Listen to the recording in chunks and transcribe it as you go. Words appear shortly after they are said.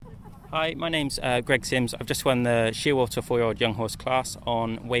Hi, my name's Greg Sims. I've just won the Shearwater 4-year-old young horse class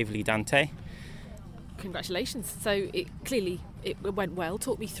on Waverley Dante. Congratulations. So it went well.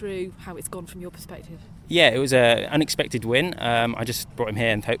 Talk me through how it's gone from your perspective. Yeah, it was an unexpected win. I just brought him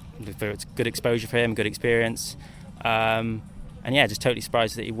here and hoped for it's good exposure for him, good experience. And yeah, just totally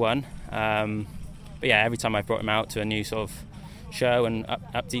surprised that he won. But yeah, every time I've brought him out to a new sort of show and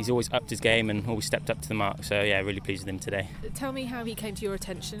he's always upped his game and always stepped up to the mark. So yeah, really pleased with him today. Tell me how he came to your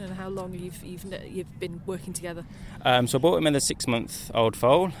attention and how long you've been working together. So I bought him in the 6-month-old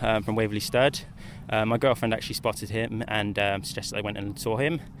foal from Waverley Stud. My girlfriend actually spotted him and suggested I went and saw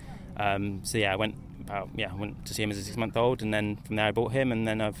him. So yeah, I went to see him as a 6-month-old, and then from there I bought him, and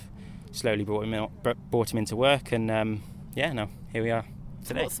then I've slowly brought him into work, and now here we are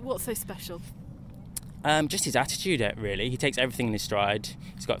today. What's so special? Just his attitude, really. He takes everything in his stride.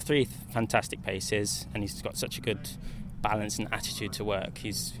 He's got 3 fantastic paces, and he's got such a good balance and attitude to work.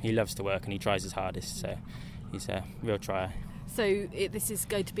 He loves to work and he tries his hardest, so he's a real trier. So this is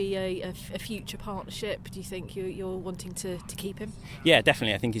going to be a future partnership. Do you think you're wanting to keep him? Yeah,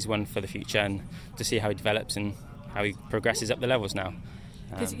 definitely. I think he's one for the future, and to see how he develops and how he progresses up the levels now.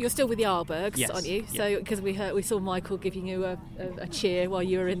 Because you're still with the Aalborgs, yes, aren't you? Yeah. So because we saw Michael giving you a cheer while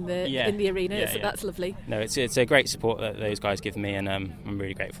you were in the arena, yeah. That's lovely. No, it's a great support that those guys give me, and I'm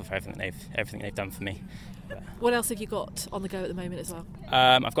really grateful for everything they've done for me. What else have you got on the go at the moment as well?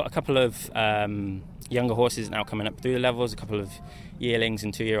 I've got a couple of younger horses now coming up through the levels, a couple of yearlings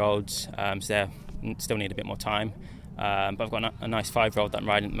and 2-year-olds, so they still need a bit more time. But I've got a nice 5-year-old that I'm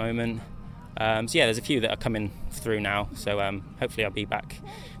riding at the moment. So yeah, there's a few that are coming through now, so hopefully I'll be back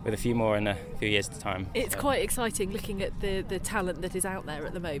with a few more in a few years' time. It's quite exciting looking at the talent that is out there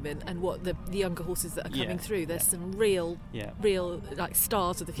at the moment, and what the younger horses that are coming through. There's some real like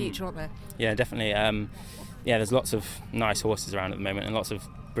stars of the future, aren't there? Yeah, definitely. There's lots of nice horses around at the moment, and lots of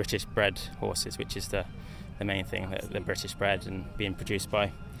British bred horses, which is the main thing, the British bred and being produced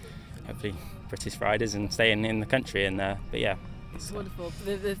by hopefully British riders and staying in the country. And but yeah, it's wonderful.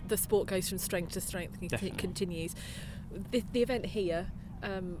 The sport goes from strength to strength and it continues. The event here,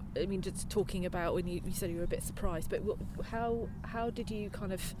 just talking about when you said you were a bit surprised, but how did you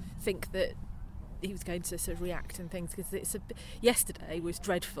kind of think that he was going to sort of react and things? Because yesterday was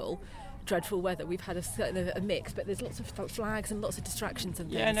dreadful weather. We've had a mix, but there's lots of flags and lots of distractions and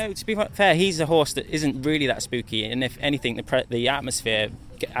things. Yeah, no, to be fair, he's a horse that isn't really that spooky, and if anything, the atmosphere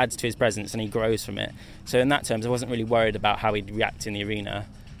adds to his presence and he grows from it. So in that terms, I wasn't really worried about how he'd react in the arena.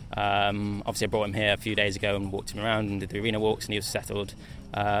 Obviously I brought him here a few days ago and walked him around and did the arena walks, and he was settled.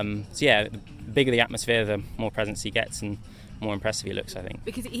 So yeah, the bigger the atmosphere, the more presence he gets and more impressive he looks, I think.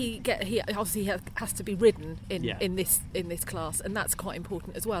 Because he obviously has to be ridden in this class, and that's quite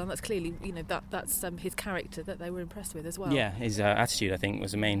important as well. And that's clearly that's his character that they were impressed with as well. Yeah, his attitude I think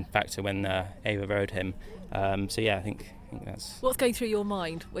was the main factor when Ava rode him. So yeah, I think that's. What's going through your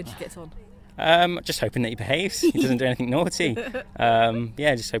mind when she gets on? Just hoping that he behaves. He doesn't do anything naughty.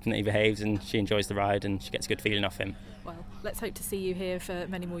 Just hoping that he behaves and she enjoys the ride and she gets a good feeling off him. Well, let's hope to see you here for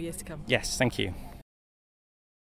many more years to come. Yes, thank you.